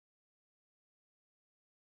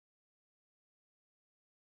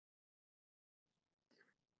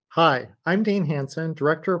Hi, I'm Dane Hansen,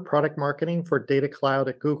 Director of Product Marketing for Data Cloud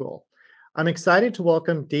at Google. I'm excited to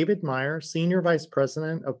welcome David Meyer, Senior Vice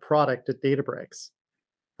President of Product at Databricks.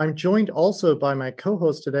 I'm joined also by my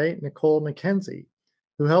co-host today, Nicole McKenzie,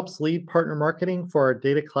 who helps lead partner marketing for our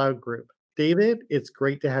Data Cloud group. David, it's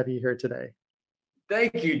great to have you here today.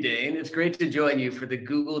 Thank you, Dane. It's great to join you for the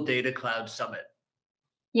Google Data Cloud Summit.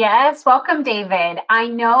 Yes, welcome, David. I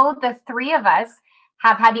know the three of us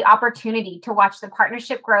have had the opportunity to watch the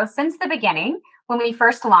partnership grow since the beginning when we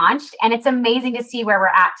first launched, and it's amazing to see where we're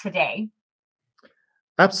at today.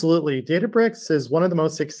 Absolutely. Databricks is one of the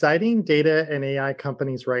most exciting data and AI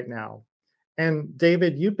companies right now. And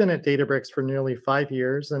David, you've been at Databricks for nearly 5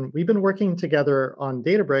 years, and we've been working together on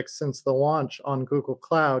Databricks since the launch on Google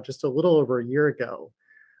Cloud just a little over a year ago.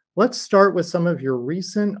 Let's start with some of your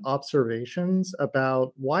recent observations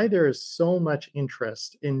about why there is so much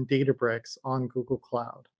interest in Databricks on Google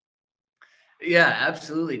Cloud. Yeah,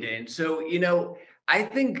 absolutely, Dane. So, I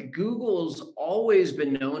think Google's always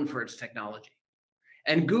been known for its technology.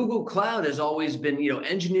 And Google Cloud has always been,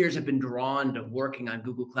 engineers have been drawn to working on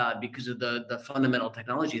Google Cloud because of the fundamental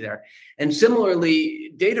technology there. And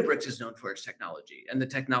similarly, Databricks is known for its technology and the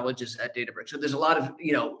technologists at Databricks. So there's a lot of,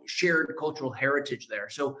 shared cultural heritage there.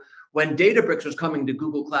 So when Databricks was coming to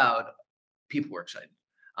Google Cloud, people were excited.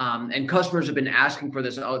 And customers have been asking for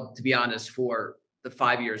this, to be honest, for the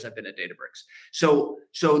 5 years I've been at Databricks. So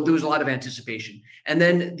there was a lot of anticipation. And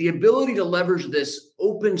then the ability to leverage this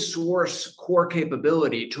open source core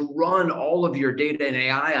capability to run all of your data and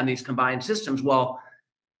AI on these combined systems, well,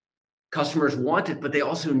 customers want it, but they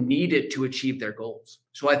also need it to achieve their goals.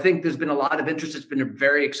 So I think there's been a lot of interest. It's been a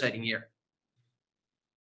very exciting year.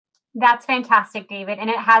 That's fantastic, David. And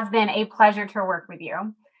it has been a pleasure to work with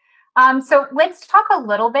you. So let's talk a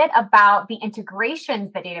little bit about the integrations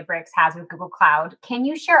that Databricks has with Google Cloud. Can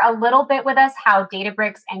you share a little bit with us how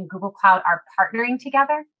Databricks and Google Cloud are partnering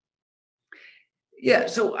together? Yeah,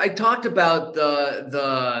 so I talked about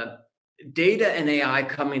the data and AI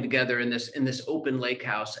coming together in this open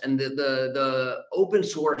lakehouse and the open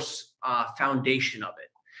source foundation of it.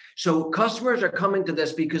 So customers are coming to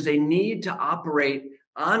this because they need to operate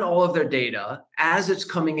on all of their data as it's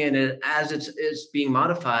coming in and as it's being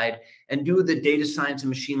modified, and do the data science and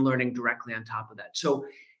machine learning directly on top of that. So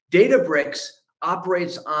Databricks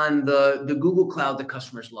operates on the Google Cloud that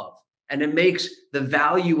customers love, and it makes the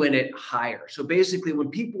value in it higher. So basically, when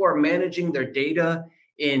people are managing their data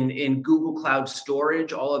in Google Cloud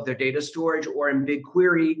storage, all of their data storage, or in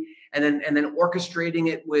BigQuery, and then orchestrating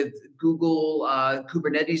it with Google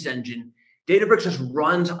Kubernetes engine, Databricks just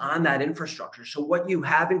runs on that infrastructure. So what you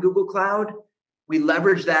have in Google Cloud, we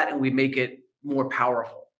leverage that and we make it more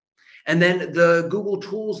powerful. And then the Google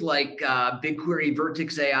tools like BigQuery,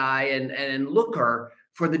 Vertex AI, and Looker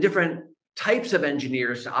for the different types of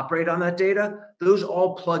engineers to operate on that data, those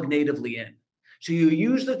all plug natively in. So you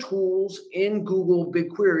use the tools in Google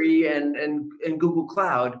BigQuery and Google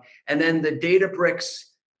Cloud, and then the Databricks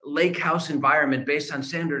lakehouse environment based on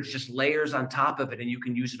standards just layers on top of it, and you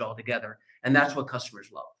can use it all together. And that's what customers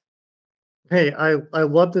love. Hey, I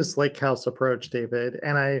love this lakehouse approach, David.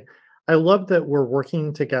 And I love that we're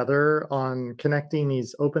working together on connecting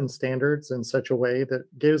these open standards in such a way that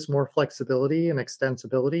gives more flexibility and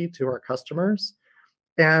extensibility to our customers.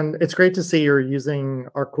 And it's great to see you're using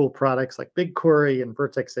our cool products like BigQuery and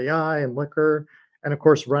Vertex AI and Looker, and of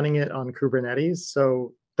course, running it on Kubernetes.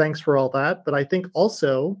 So thanks for all that. But I think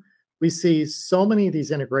also we see so many of these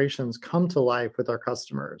integrations come to life with our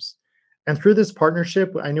customers. And through this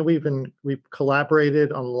partnership, I know we've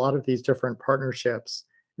collaborated on a lot of these different partnerships.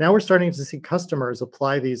 Now we're starting to see customers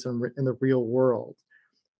apply these in the real world.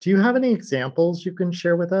 Do you have any examples you can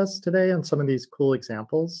share with us today on some of these cool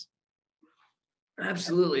examples?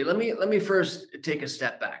 Absolutely. Let me first take a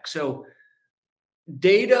step back. So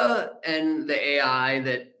data and the AI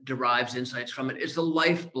that derives insights from it is the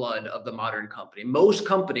lifeblood of the modern company. Most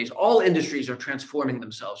companies, all industries, are transforming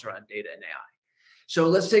themselves around data and AI. So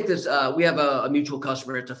let's take this. We have a mutual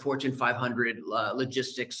customer. It's a Fortune 500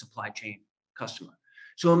 logistics supply chain customer.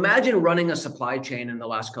 So imagine running a supply chain in the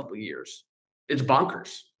last couple of years. It's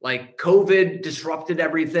bonkers. Like COVID disrupted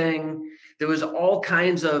everything. There was all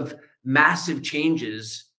kinds of massive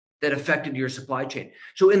changes that affected your supply chain.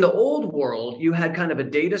 So in the old world, you had kind of a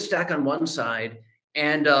data stack on one side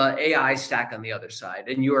and AI stack on the other side.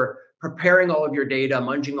 And you're preparing all of your data,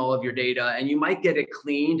 munging all of your data, and you might get it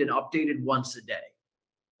cleaned and updated once a day.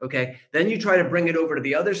 Okay. Then you try to bring it over to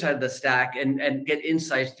the other side of the stack and get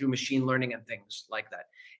insights through machine learning and things like that.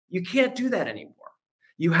 You can't do that anymore.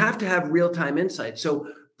 You have to have real-time insights. So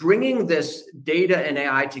bringing this data and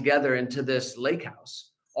AI together into this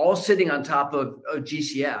lakehouse all sitting on top of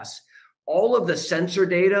GCS, all of the sensor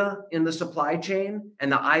data in the supply chain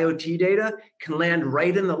and the IoT data can land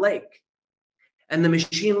right in the lake. And the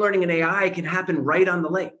machine learning and AI can happen right on the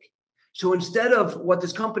lake. So instead of what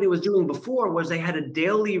this company was doing before was they had a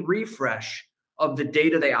daily refresh of the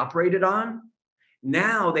data they operated on,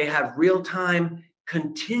 now they have real-time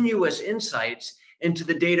continuous insights into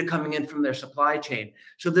the data coming in from their supply chain.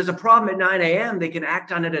 So if there's a problem at 9 a.m., they can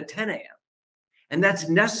act on it at 10 a.m. And that's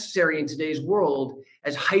necessary in today's world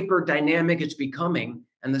as hyper dynamic it's becoming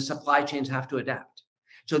and the supply chains have to adapt.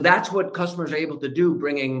 So that's what customers are able to do,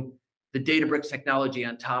 bringing the Databricks technology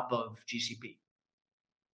on top of GCP.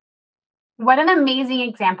 What an amazing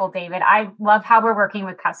example, David. I love how we're working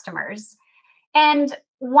with customers. And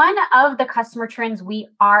one of the customer trends we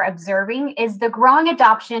are observing is the growing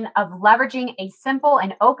adoption of leveraging a simple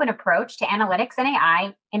and open approach to analytics and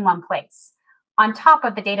AI in one place, on top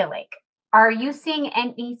of the data lake. Are you seeing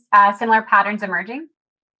any similar patterns emerging?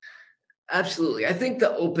 Absolutely. I think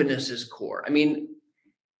the openness is core. I mean,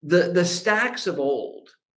 the stacks of old,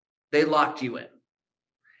 they locked you in.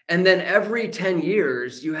 And then every 10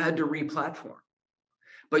 years, you had to re-platform.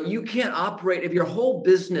 But you can't operate, if your whole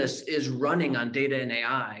business is running on data and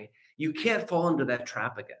AI, you can't fall into that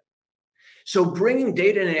trap again. So bringing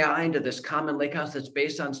data and AI into this common lakehouse that's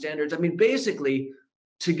based on standards, I mean, basically,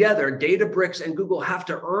 together, Databricks and Google have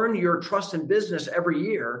to earn your trust in business every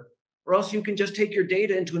year, or else you can just take your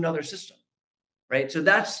data into another system, right? So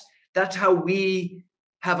that's how we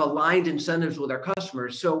have aligned incentives with our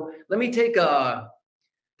customers. So let me take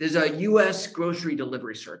there's a US grocery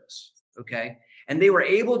delivery service, okay? And they were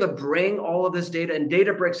able to bring all of this data, and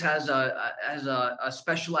Databricks has a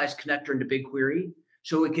specialized connector into BigQuery,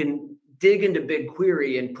 so it can dig into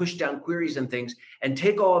BigQuery and push down queries and things and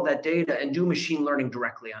take all of that data and do machine learning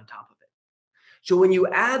directly on top of it. So when you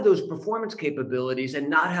add those performance capabilities and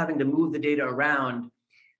not having to move the data around,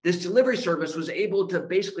 this delivery service was able to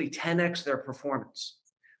basically 10x their performance.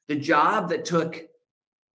 The job that took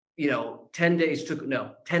 10 days took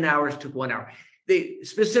 10 hours took 1 hour. They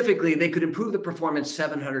could improve the performance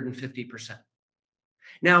 750%.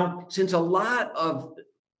 Now, since a lot of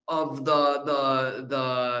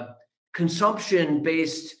the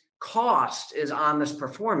consumption-based cost is on this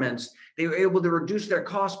performance, they were able to reduce their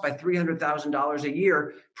cost by $300,000 a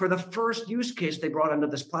year for the first use case they brought onto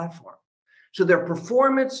this platform. So their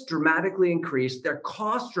performance dramatically increased, their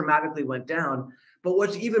cost dramatically went down. But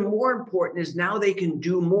what's even more important is now they can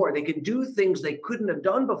do more. They can do things they couldn't have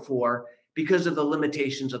done before because of the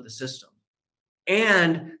limitations of the system.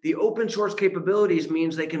 And the open source capabilities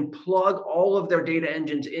means they can plug all of their data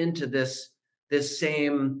engines into this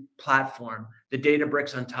same platform, the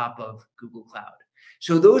Databricks on top of Google Cloud.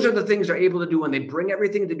 So those are the things they're able to do when they bring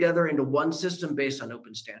everything together into one system based on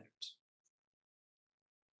open standards.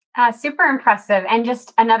 Super impressive. And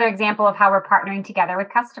just another example of how we're partnering together with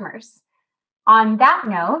customers. On that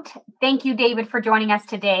note, thank you, David, for joining us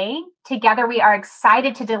today. Together, we are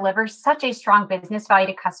excited to deliver such a strong business value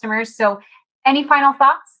to customers. So any final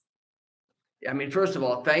thoughts? I mean, first of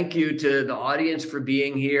all, thank you to the audience for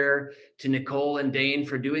being here, to Nicole and Dane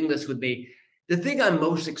for doing this with me. The thing I'm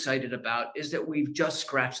most excited about is that we've just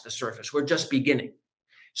scratched the surface. We're just beginning.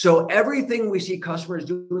 So everything we see customers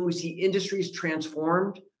doing, we see industries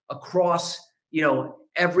transformed across,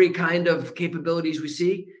 every kind of capabilities we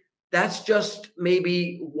see. That's just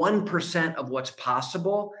maybe 1% of what's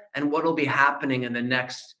possible and what will be happening in the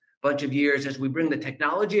next bunch of years as we bring the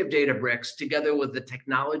technology of Databricks together with the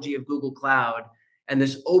technology of Google Cloud and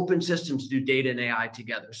this open system to do data and AI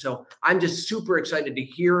together. So I'm just super excited to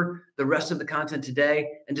hear the rest of the content today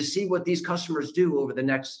and to see what these customers do over the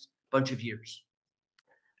next bunch of years.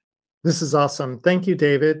 This is awesome. Thank you,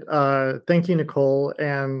 David. Thank you, Nicole.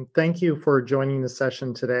 And thank you for joining the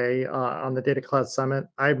session today on the Data Cloud Summit.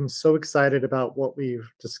 I'm so excited about what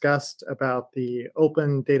we've discussed about the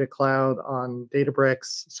open data cloud on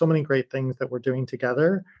Databricks. So many great things that we're doing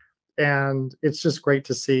together. And it's just great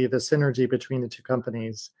to see the synergy between the two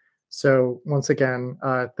companies. So once again,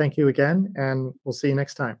 thank you again, and we'll see you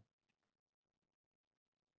next time.